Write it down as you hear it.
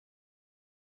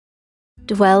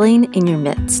dwelling in your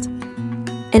midst.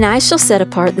 And I shall set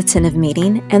apart the tent of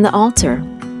meeting and the altar,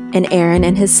 and Aaron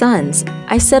and his sons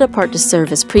I set apart to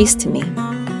serve as priests to me.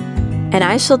 And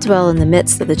I shall dwell in the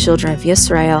midst of the children of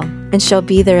Yisra'eel, and shall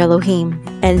be their Elohim,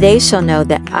 and they shall know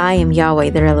that I am Yahweh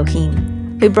their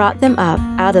Elohim, who brought them up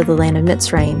out of the land of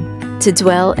Mitsrayim, to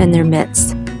dwell in their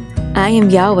midst. I am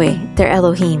Yahweh their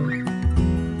Elohim.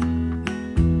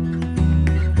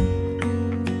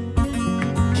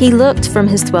 He looked from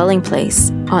his dwelling place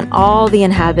on all the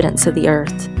inhabitants of the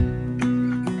earth.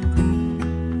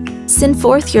 Send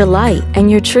forth your light and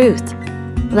your truth.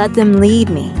 Let them lead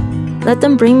me. Let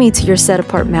them bring me to your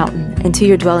set-apart mountain and to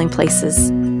your dwelling places.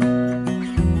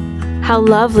 How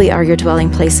lovely are your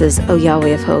dwelling places, O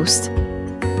Yahweh of hosts!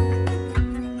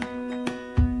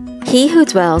 He who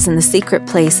dwells in the secret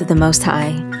place of the Most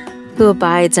High, who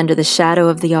abides under the shadow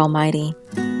of the Almighty,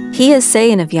 he is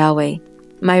saying of Yahweh,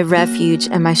 my refuge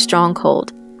and my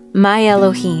stronghold, my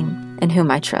Elohim, in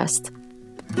whom I trust.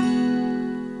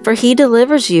 For he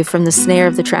delivers you from the snare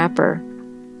of the trapper,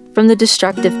 from the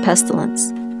destructive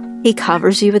pestilence. He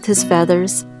covers you with his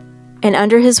feathers, and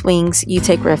under his wings you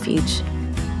take refuge.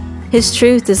 His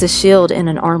truth is a shield and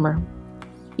an armor.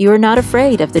 You are not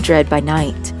afraid of the dread by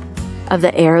night, of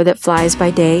the arrow that flies by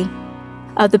day,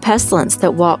 of the pestilence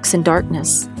that walks in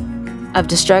darkness, of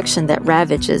destruction that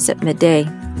ravages at midday.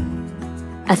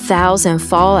 1,000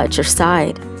 fall at your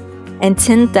side, and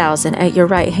 10,000 at your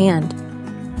right hand,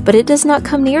 but it does not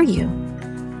come near you.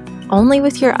 Only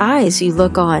with your eyes you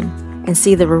look on and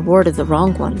see the reward of the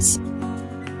wrong ones.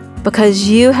 Because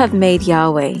you have made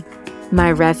Yahweh,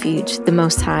 my refuge, the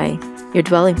Most High, your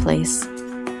dwelling place.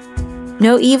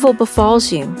 No evil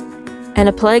befalls you, and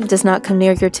a plague does not come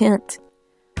near your tent.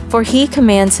 For he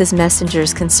commands his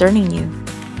messengers concerning you,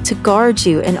 to guard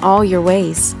you in all your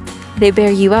ways. They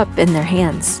bear you up in their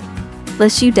hands,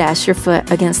 lest you dash your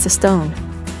foot against a stone.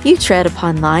 You tread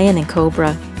upon lion and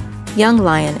cobra, young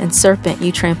lion and serpent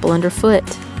you trample underfoot.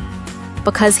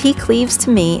 Because he cleaves to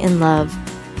me in love,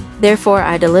 therefore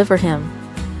I deliver him.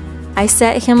 I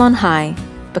set him on high,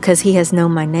 because he has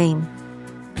known my name.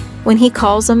 When he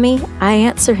calls on me, I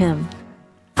answer him.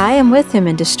 I am with him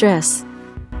in distress.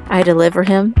 I deliver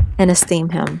him and esteem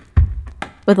him.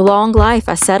 With long life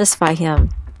I satisfy him,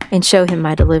 and show him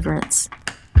my deliverance.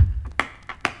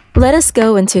 Let us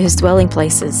go into his dwelling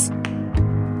places.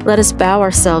 Let us bow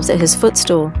ourselves at his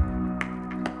footstool.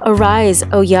 Arise,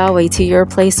 O Yahweh, to your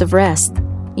place of rest,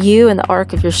 you and the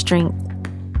ark of your strength.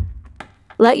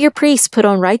 Let your priests put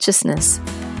on righteousness,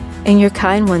 and your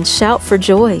kind ones shout for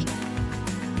joy.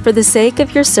 For the sake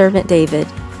of your servant David,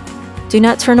 do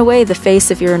not turn away the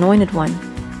face of your anointed one.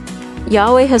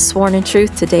 Yahweh has sworn in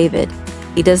truth to David.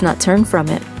 He does not turn from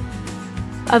it.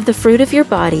 Of the fruit of your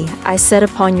body I set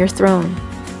upon your throne.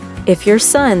 If your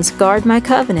sons guard my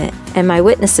covenant and my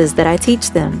witnesses that I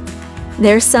teach them,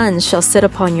 their sons shall sit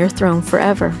upon your throne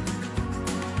forever.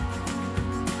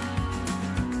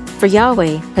 For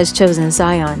Yahweh has chosen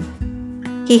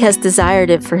Zion. He has desired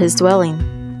it for his dwelling.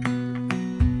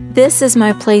 This is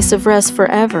my place of rest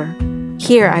forever.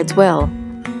 Here I dwell,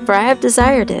 for I have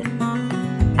desired it.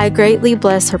 I greatly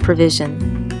bless her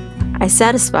provision. I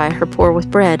satisfy her poor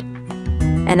with bread,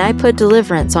 and I put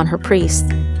deliverance on her priests.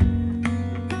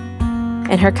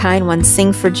 And her kind ones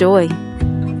sing for joy.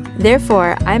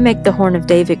 Therefore I make the horn of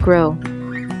David grow.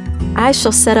 I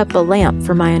shall set up a lamp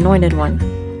for my anointed one.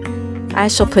 I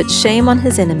shall put shame on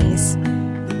his enemies,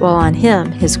 while on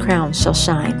him his crown shall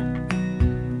shine.